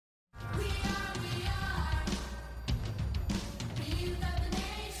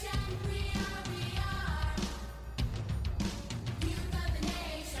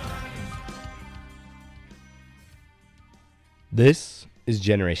This is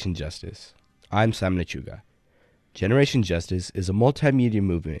Generation Justice. I'm Sam Lechuga. Generation Justice is a multimedia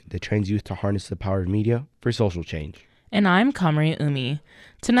movement that trains youth to harness the power of media for social change. And I'm Kamari Umi.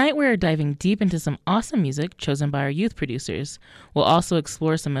 Tonight we're diving deep into some awesome music chosen by our youth producers. We'll also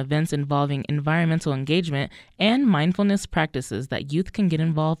explore some events involving environmental engagement and mindfulness practices that youth can get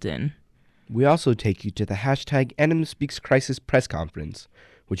involved in. We also take you to the hashtag Anim Speaks Crisis press conference,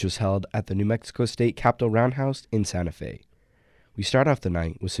 which was held at the New Mexico State Capitol Roundhouse in Santa Fe. We start off the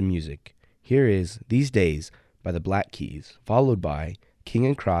night with some music. Here is These Days by the Black Keys, followed by King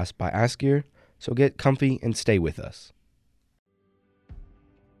and Cross by Askir. So get comfy and stay with us.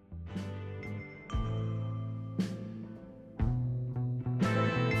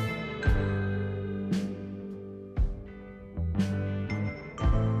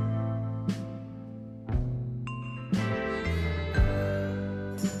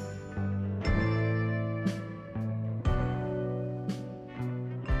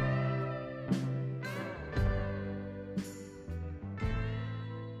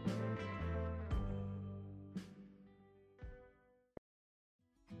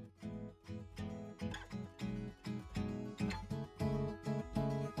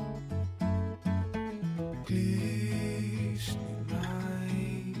 Glistening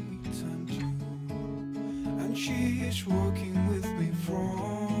night and dew, and she is walking with me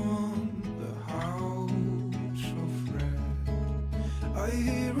from the house of red. I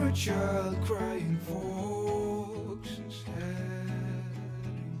hear a child crying, folks is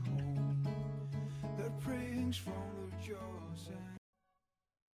heading home. Their prayings from the jaws and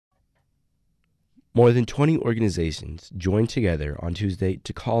More than 20 organizations joined together on Tuesday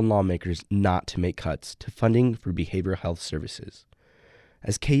to call on lawmakers not to make cuts to funding for behavioral health services.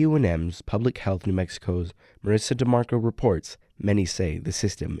 As KUNM's Public Health New Mexico's Marissa DeMarco reports, many say the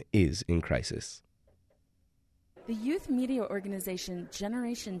system is in crisis. The youth media organization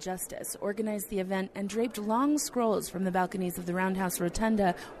Generation Justice organized the event and draped long scrolls from the balconies of the Roundhouse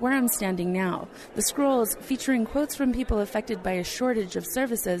Rotunda, where I'm standing now. The scrolls, featuring quotes from people affected by a shortage of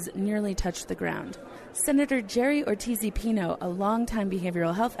services, nearly touched the ground. Senator Jerry Ortiz-Pino, a longtime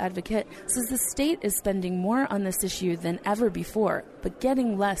behavioral health advocate, says the state is spending more on this issue than ever before, but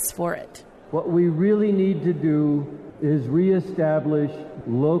getting less for it. What we really need to do is reestablish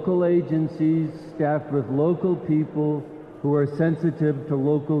local agencies staffed with local people who are sensitive to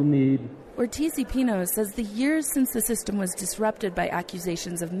local need. Ortiz-Pino says the years since the system was disrupted by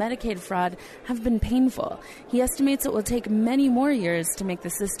accusations of Medicaid fraud have been painful. He estimates it will take many more years to make the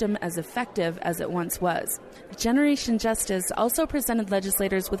system as effective as it once was. Generation Justice also presented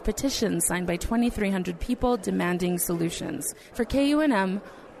legislators with petitions signed by 2,300 people demanding solutions. For KUNM,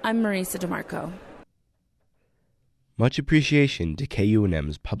 I'm Marissa DeMarco. Much appreciation to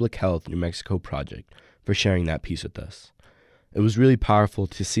KUNM's Public Health New Mexico project for sharing that piece with us. It was really powerful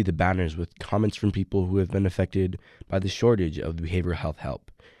to see the banners with comments from people who have been affected by the shortage of behavioral health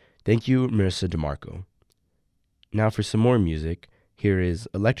help. Thank you, Marissa DeMarco. Now for some more music, here is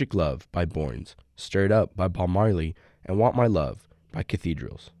Electric Love by Borns, Stirred Up by Bob Marley, and Want My Love by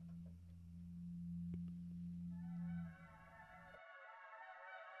Cathedrals.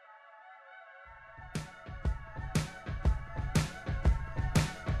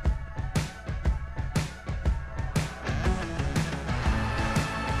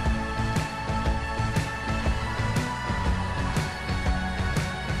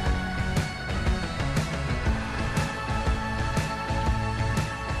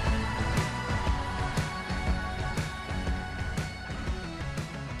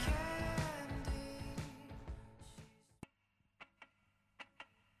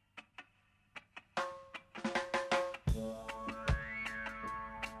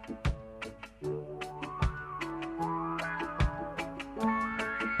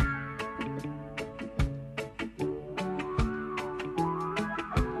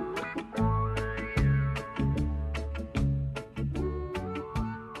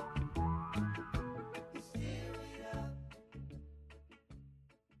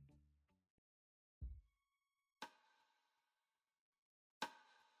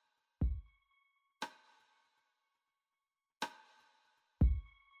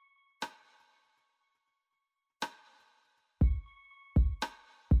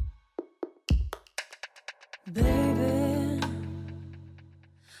 Baby,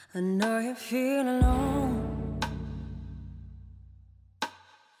 I know you feel alone.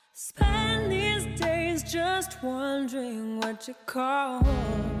 Spend these days just wondering what you call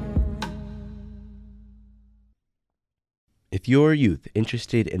home. If you're a youth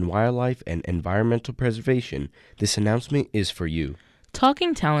interested in wildlife and environmental preservation, this announcement is for you.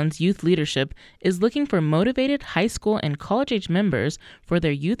 Talking Talents Youth Leadership is looking for motivated high school and college-age members for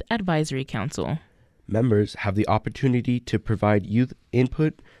their Youth Advisory Council. Members have the opportunity to provide youth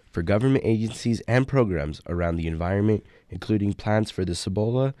input for government agencies and programs around the environment, including plans for the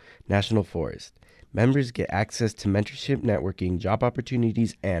Cibola National Forest. Members get access to mentorship, networking, job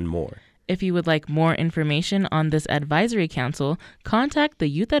opportunities, and more. If you would like more information on this advisory council, contact the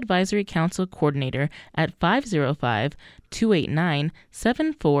Youth Advisory Council Coordinator at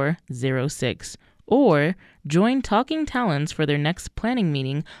 505-289-7406 or join Talking Talents for their next planning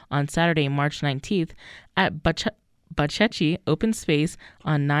meeting on Saturday, March 19th at Bachechi Open Space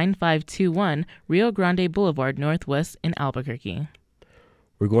on 9521 Rio Grande Boulevard Northwest in Albuquerque.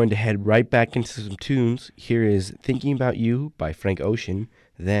 We're going to head right back into some tunes. Here is Thinking About You by Frank Ocean,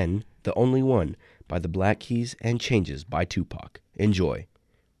 then The Only One by the Black Keys, and Changes by Tupac. Enjoy.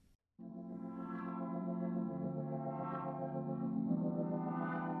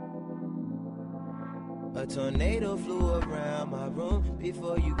 A tornado flew around my room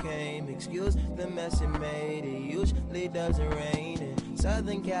before you came. Excuse the mess it made. It usually doesn't rain in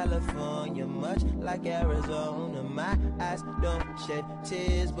Southern California, much like Arizona. My eyes don't shed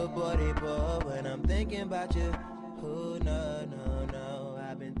tears, but boy they pour when I'm thinking about you. Oh no, no, no,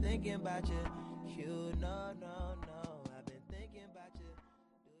 I've been thinking about you. You no, no, no, I've been thinking about you.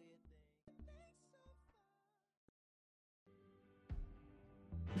 Do you think?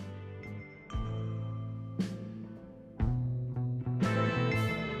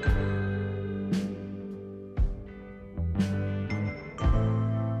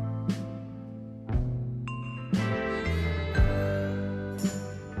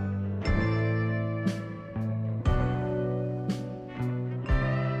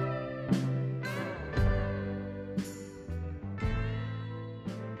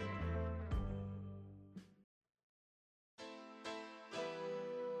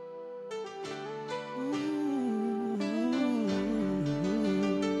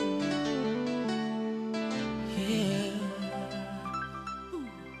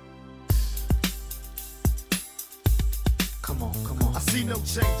 I see no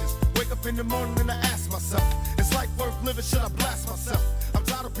changes. Wake up in the morning and I ask myself, is life worth living? Should I blast myself? I'm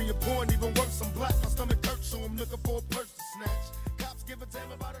tired of being poor and even worse, I'm black. My stomach hurts, so I'm looking for a purse to snatch. Cops give a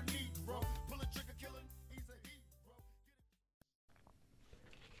damn about a Negro. Pull a trigger, kill him, he's a hero.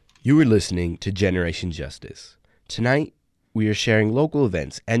 You are listening to Generation Justice. Tonight, we are sharing local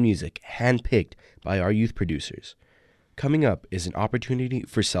events and music handpicked by our youth producers. Coming up is an opportunity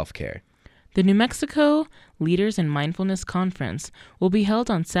for self-care. The New Mexico Leaders in Mindfulness Conference will be held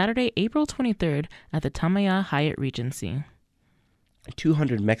on Saturday, April 23rd at the Tamaya Hyatt Regency.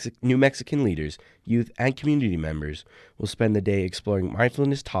 200 New Mexican leaders, youth, and community members will spend the day exploring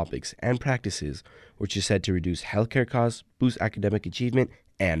mindfulness topics and practices, which is said to reduce healthcare costs, boost academic achievement,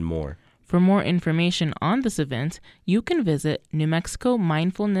 and more. For more information on this event, you can visit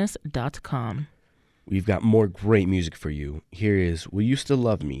newmexicomindfulness.com. We've got more great music for you. Here is Will You Still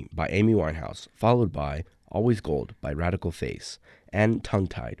Love Me by Amy Winehouse, followed by Always Gold by Radical Face, and Tongue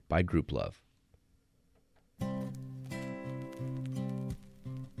Tied by Group Love.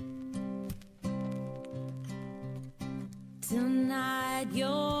 Tonight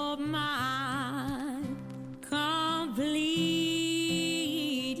you're mine completely.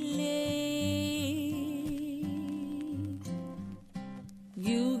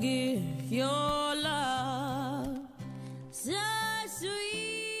 You give your love so sweetly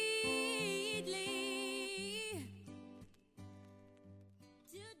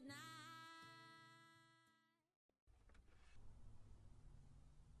tonight.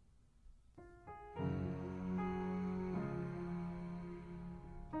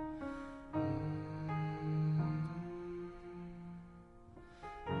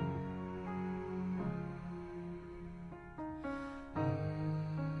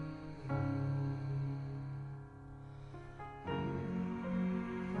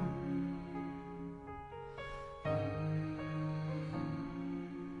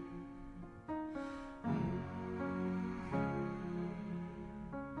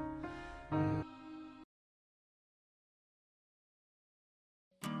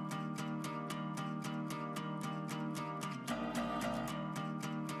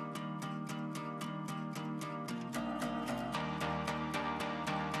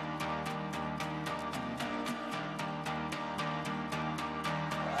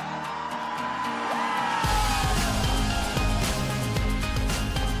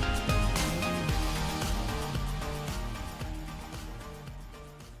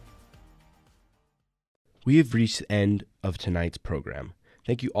 We have reached the end of tonight's program.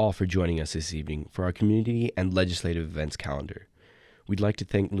 Thank you all for joining us this evening for our community and legislative events calendar. We'd like to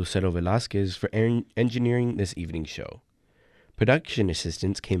thank Lucero Velasquez for engineering this evening's show. Production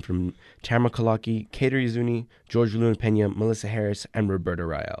assistance came from Tamara Kalaki, Kater Izuni, George Luna Pena, Melissa Harris, and Roberta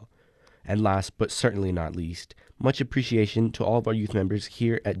Rael. And last but certainly not least, much appreciation to all of our youth members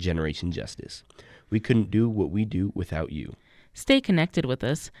here at Generation Justice. We couldn't do what we do without you. Stay connected with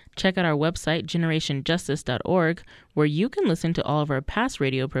us. Check out our website, generationjustice.org, where you can listen to all of our past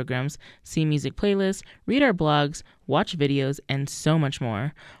radio programs, see music playlists, read our blogs, watch videos, and so much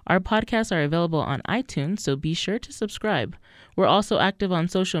more. Our podcasts are available on iTunes, so be sure to subscribe. We're also active on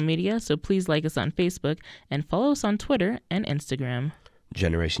social media, so please like us on Facebook and follow us on Twitter and Instagram.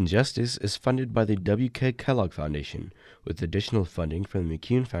 Generation Justice is funded by the W.K. Kellogg Foundation, with additional funding from the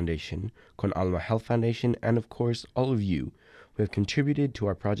McCune Foundation, Con Alma Health Foundation, and of course, all of you who have contributed to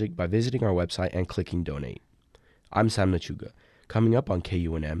our project by visiting our website and clicking donate. I'm Sam Nachuga. Coming up on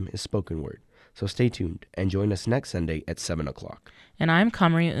KUNM is Spoken Word, so stay tuned and join us next Sunday at 7 o'clock. And I'm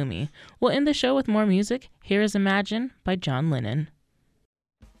Kamari Umi. We'll end the show with more music. Here is Imagine by John Lennon.